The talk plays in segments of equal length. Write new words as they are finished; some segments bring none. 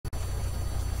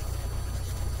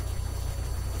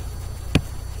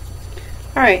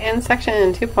Alright, in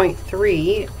section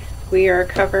 2.3 we are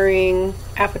covering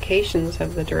applications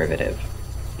of the derivative.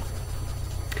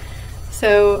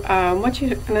 So what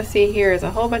you're going to see here is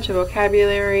a whole bunch of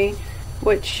vocabulary,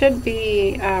 which should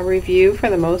be review for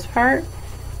the most part,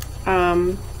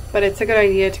 but it's a good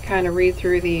idea to kind of read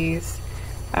through these.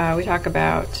 We talk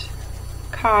about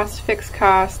cost, fixed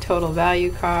cost, total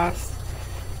value cost,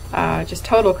 just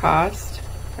total cost,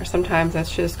 or sometimes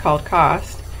that's just called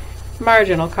cost.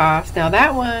 Marginal cost. Now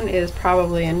that one is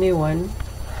probably a new one,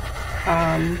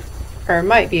 or it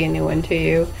might be a new one to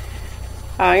you,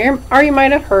 or you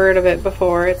might have heard of it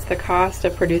before. It's the cost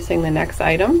of producing the next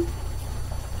item.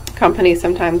 Companies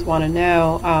sometimes want to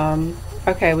know,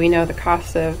 okay, we know the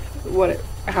cost of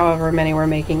however many we're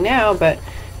making now, but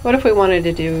what if we wanted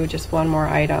to do just one more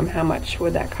item? How much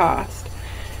would that cost?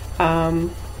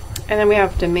 And then we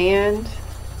have demand,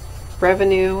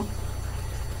 revenue,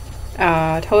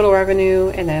 total revenue,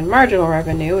 and then marginal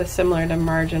revenue is similar to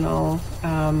marginal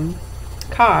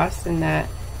cost in that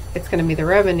it's going to be the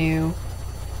revenue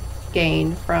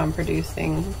gain from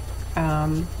producing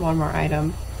one more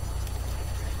item.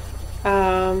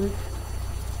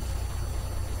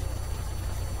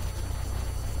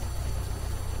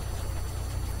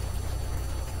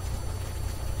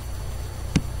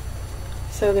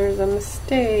 So there's a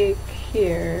mistake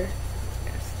here.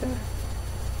 It's the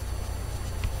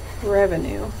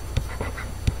revenue.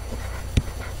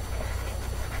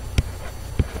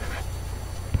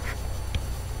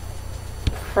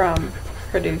 From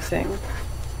producing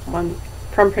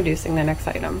the next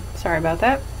item. Sorry about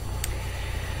that.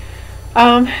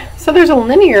 So there's a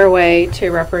linear way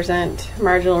to represent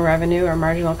marginal revenue or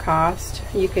marginal cost.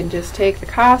 You can just take the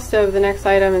cost of the next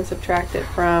item and subtract it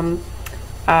from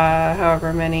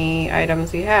however many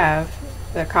items you have,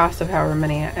 the cost of however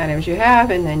many items you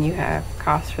have, and then you have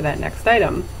cost for that next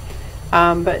item.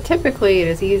 But typically it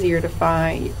is easier to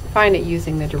find it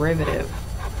using the derivative.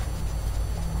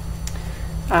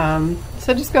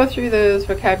 So just go through those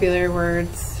vocabulary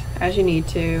words as you need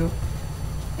to,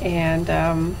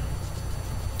 and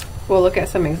we'll look at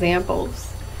some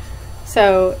examples.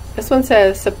 So this one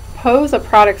says, suppose a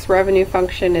product's revenue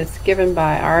function is given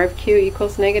by R of Q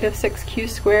equals negative 6Q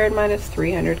squared minus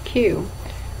 300Q.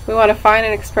 We want to find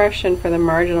an expression for the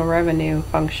marginal revenue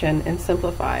function and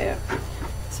simplify it.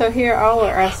 So here all we're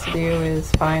asked to do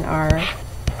is find R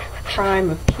prime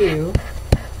of Q,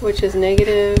 which is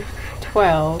negative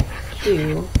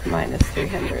 12Q minus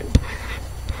 300.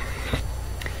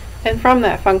 And from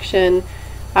that function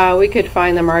we could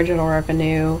find the marginal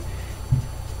revenue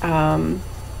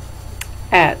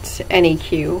at any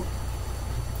Q.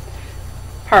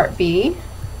 Part B,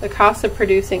 the cost of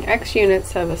producing X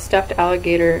units of stuffed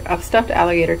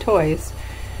alligator toys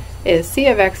is C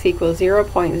of X equals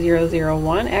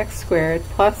 0.001 X squared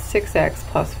plus 6X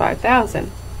plus 5,000.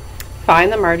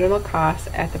 Find the marginal cost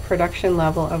at the production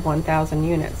level of 1,000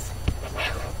 units.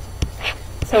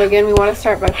 So again, we want to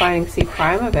start by finding C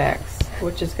prime of X,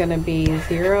 which is going to be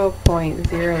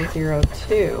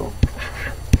 0.002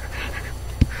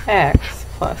 X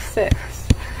plus 6.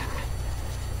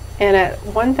 And at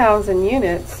 1,000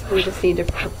 units, we just need to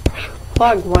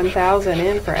plug 1,000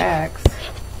 in for X,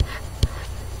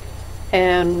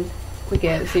 and we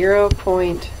get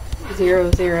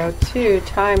 0.002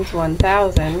 times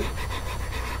 1,000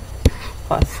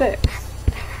 plus 6.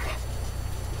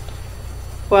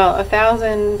 Well,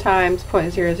 1,000 times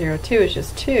 0.002 is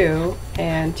just 2,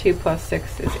 and 2 plus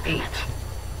 6 is 8.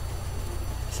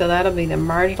 So that'll be the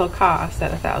marginal cost at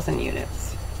 1,000 units.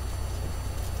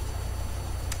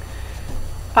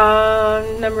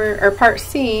 Part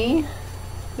C,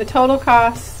 the total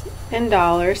cost in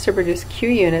dollars to produce Q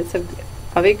units of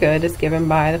a good is given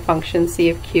by the function C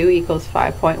of Q equals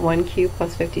 5.1 Q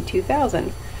plus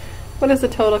 52,000. What is the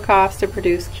total cost to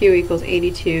produce Q equals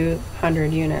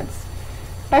 8,200 units?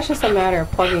 That's just a matter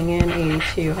of plugging in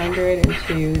 8,200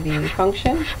 into the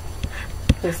function.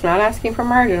 It's not asking for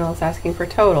marginal, it's asking for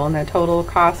total, and that total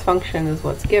cost function is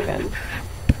what's given.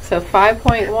 So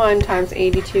 5.1 times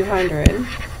 8,200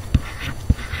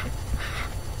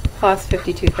 plus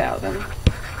 52,000.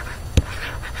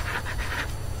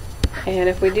 And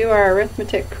if we do our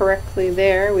arithmetic correctly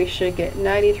there, we should get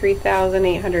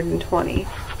 93,820.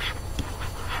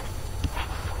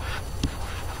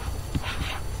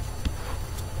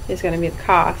 Is going to be the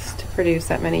cost to produce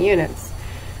that many units.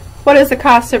 What is the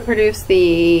cost to produce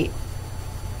the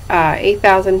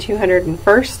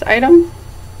 8,201st item?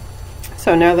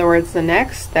 So in other words, the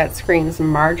next, that screams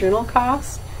marginal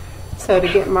cost. So to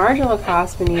get marginal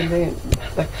cost, we need the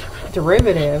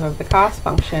derivative of the cost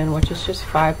function, which is just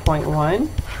 5.1,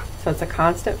 so it's a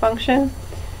constant function.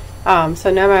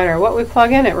 So no matter what we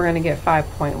plug in it, we're going to get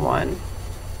 5.1.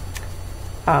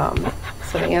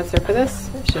 So the answer for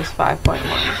this is just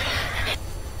 5.1.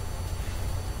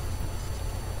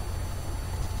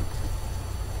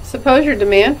 Suppose your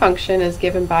demand function is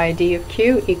given by d of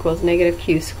q equals negative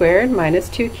q squared minus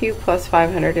 2q plus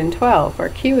 512, where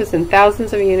q is in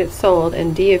thousands of units sold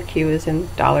and d of q is in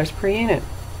dollars per unit.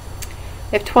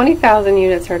 If 20,000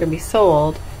 units are to be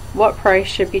sold, what price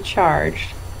should be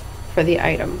charged for the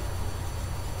item?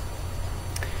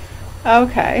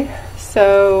 Okay,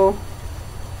 so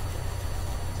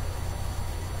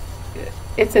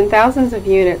it's in thousands of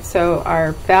units, so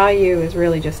our value is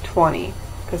really just 20.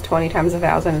 Because 20 times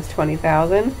 1,000 is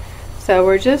 20,000. So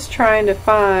we're just trying to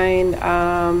find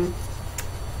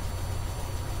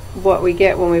what we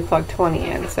get when we plug 20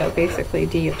 in. So basically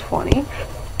d of 20.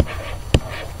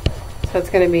 So it's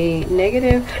going to be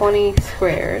negative 20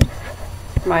 squared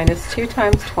minus 2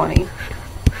 times 20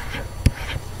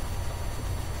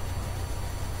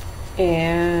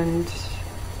 and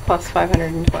plus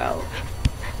 512.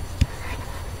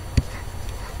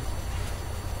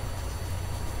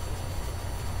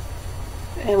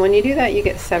 And when you do that, you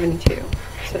get 72.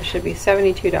 So it should be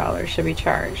 $72 should be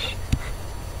charged.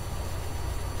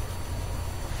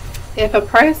 If a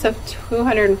price of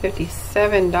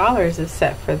 $257 is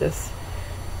set for this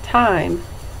time,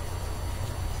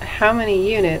 how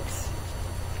many units,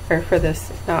 or for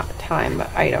this, not time,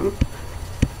 but item,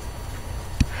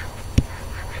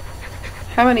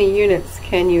 how many units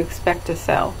can you expect to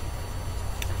sell?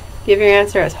 Give your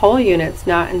answer as whole units,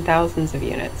 not in thousands of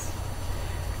units.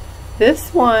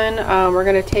 This one, we're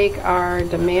going to take our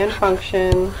demand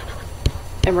function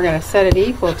and we're going to set it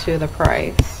equal to the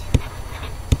price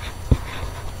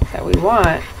that we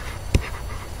want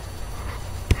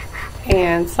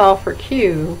and solve for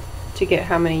Q to get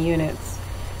how many units.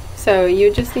 So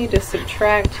you just need to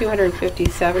subtract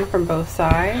 257 from both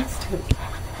sides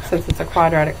since it's a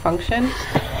quadratic function,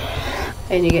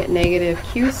 and you get negative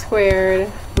Q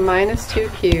squared minus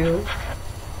 2Q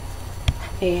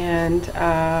and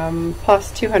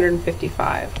plus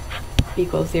 255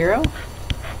 equals 0.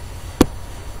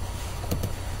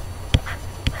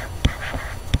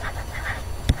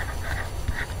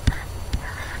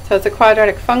 So it's a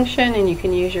quadratic function, and you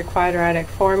can use your quadratic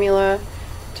formula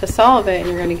to solve it, and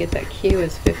you're going to get that Q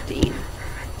is 15.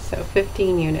 So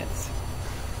 15 units.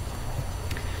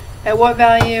 At what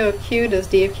value of Q does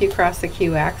d of Q cross the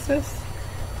Q axis?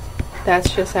 That's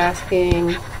just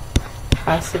asking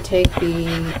us to take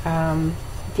the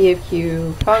d of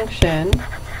q function,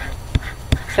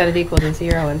 set it equal to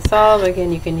 0 and solve.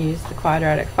 Again, you can use the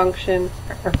quadratic function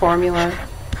or formula,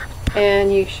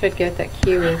 and you should get that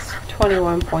q is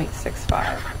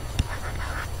 21.65.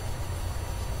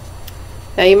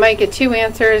 Now you might get two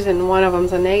answers and one of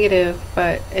them's a negative,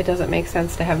 but it doesn't make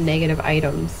sense to have negative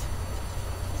items,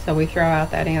 so we throw out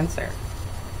that answer.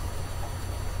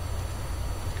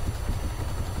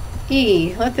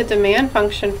 E, let the demand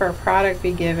function for a product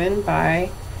be given by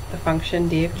the function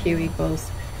d of q equals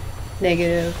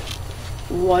negative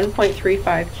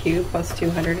 1.35q plus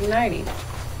 290,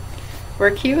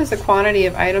 where q is the quantity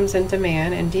of items in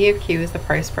demand and d of q is the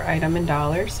price per item in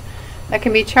dollars that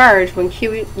can be charged when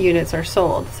q units are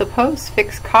sold. Suppose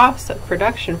fixed costs of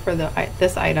production for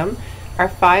this item are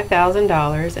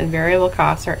 $5,000 and variable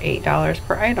costs are $8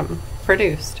 per item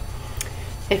produced.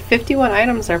 If 51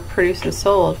 items are produced and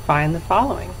sold, find the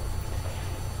following.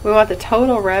 We want the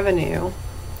total revenue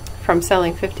from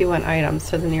selling 51 items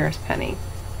to the nearest penny.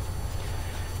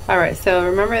 Alright, so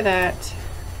remember that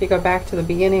if you go back to the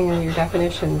beginning of your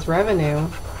definitions, revenue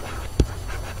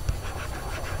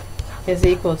is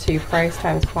equal to price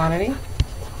times quantity.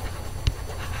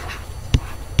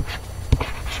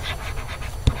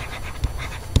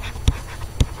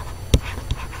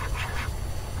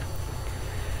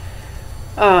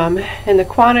 And the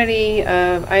quantity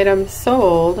of items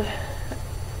sold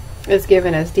is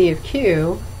given as d of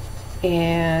q,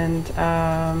 and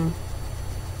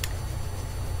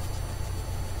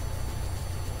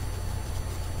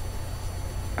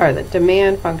or the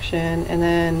demand function, and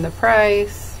then the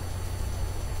price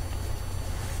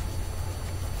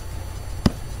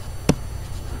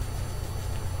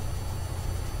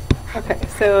okay,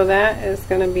 so that is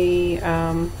going to be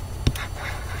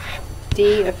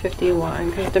d of 51,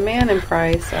 because demand and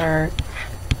price are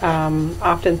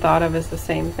often thought of as the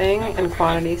same thing, and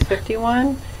quantity is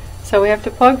 51. So we have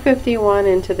to plug 51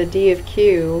 into the d of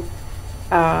q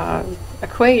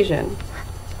equation,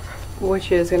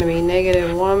 which is going to be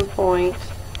negative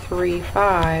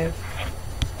 1.35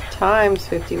 times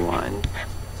 51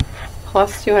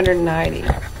 plus 290.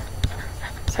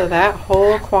 So that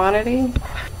whole quantity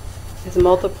is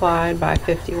multiplied by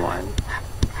 51.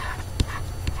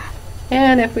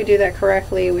 And if we do that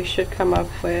correctly, we should come up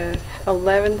with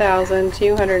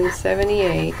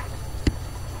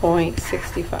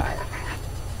 11,278.65.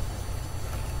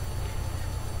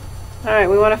 Alright,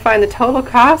 we want to find the total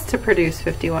cost to produce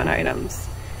 51 items.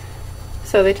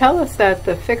 So they tell us that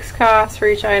the fixed costs for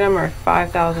each item are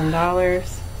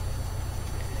 $5,000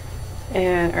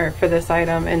 or for this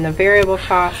item, and the variable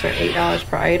costs are $8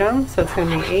 per item. So it's going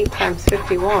to be 8 times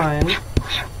 51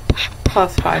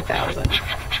 plus 5,000.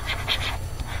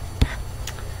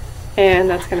 And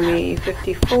that's going to be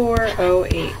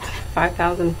 5408,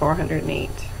 5,408.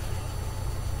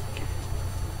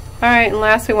 Alright, and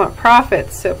last we want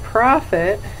profits. So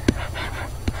profit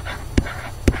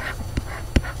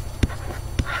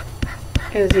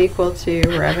is equal to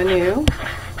revenue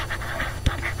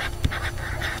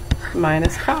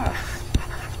minus cost.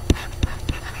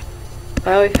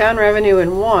 Well, we found revenue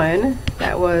in one.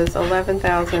 That was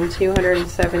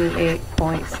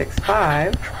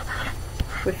 11,278.65.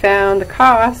 We found the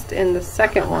cost in the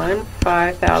second one,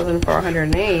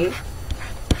 5,408.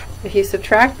 If you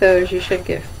subtract those, you should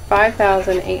get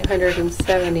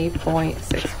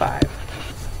 5,870.65.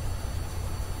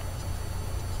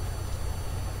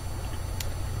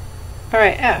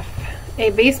 Alright, F. A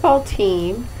baseball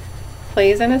team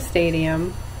plays in a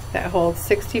stadium that holds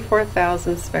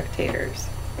 64,000 spectators.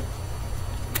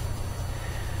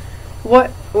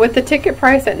 With the ticket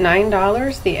price at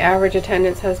 $9, the average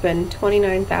attendance has been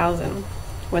 29,000.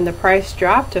 When the price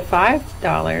dropped to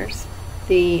 $5,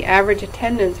 the average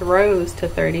attendance rose to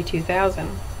 32,000.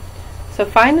 So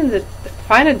find a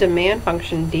demand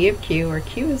function D of Q, where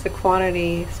Q is the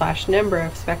quantity / number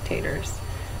of spectators.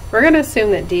 We're going to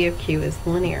assume that D of Q is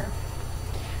linear.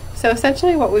 So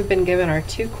essentially what we've been given are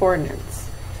two coordinates,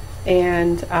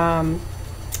 and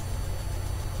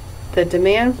the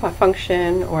demand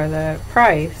function, or the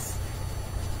price,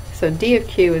 so D of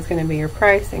Q is going to be your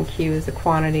price, and Q is the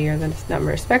quantity or the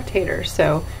number of spectators.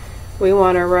 So we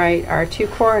want to write our two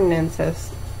coordinates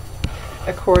as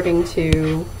according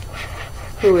to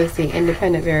who is the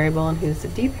independent variable and who's the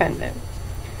dependent.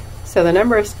 So the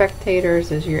number of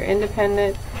spectators is your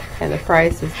independent and the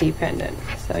price is dependent.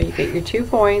 So you get your 2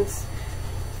 points.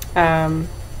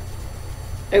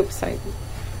 Oops, I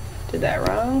did that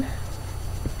wrong.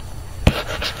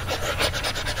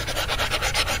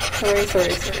 Sorry.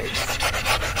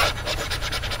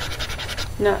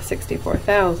 Not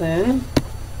 64,000.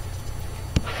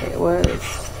 It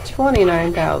was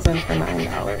 29,000 for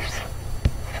 $9.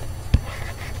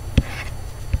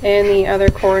 And the other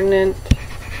coordinate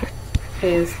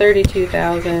is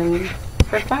 32,000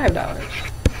 for $5.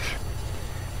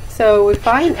 So we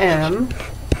find M.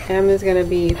 M is going to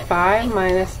be 5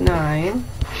 minus 9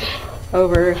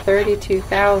 over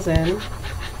 32,000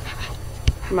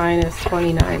 minus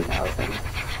 29,000.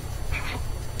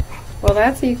 Well,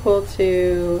 that's equal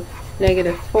to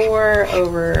 -4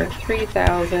 over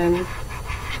 3,000,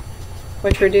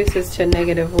 which reduces to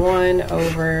 -1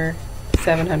 over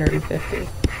 750.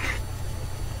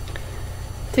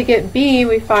 To get B,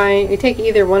 we take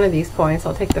either one of these points.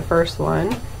 I'll take the first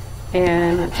one,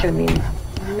 and it's going to be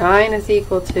 9 is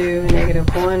equal to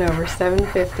 -1 over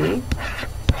 750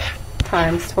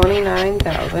 times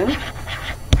 29,000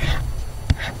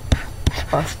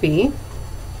 plus B.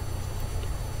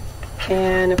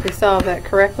 And if we solve that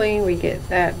correctly, we get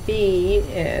that B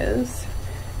is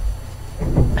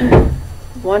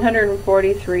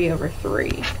 143 over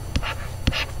 3.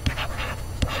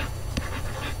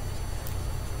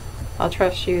 I'll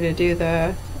trust you to do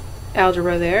the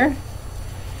algebra there.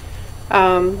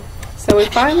 So we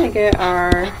finally get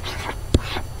our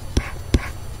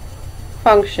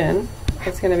function.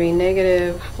 It's going to be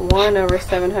 -1 over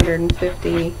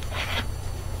 750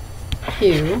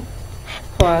 Q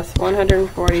plus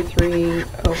 143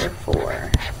 over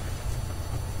 4.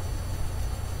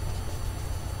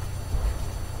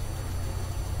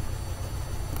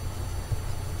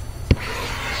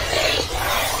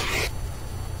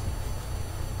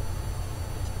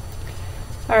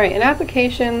 Alright, in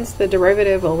applications, the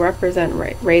derivative will represent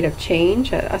rate of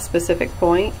change at a specific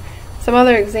point. Some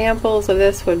other examples of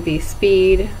this would be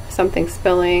speed, something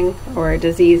spilling, or a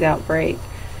disease outbreak.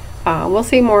 We'll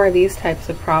see more of these types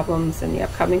of problems in the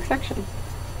upcoming section.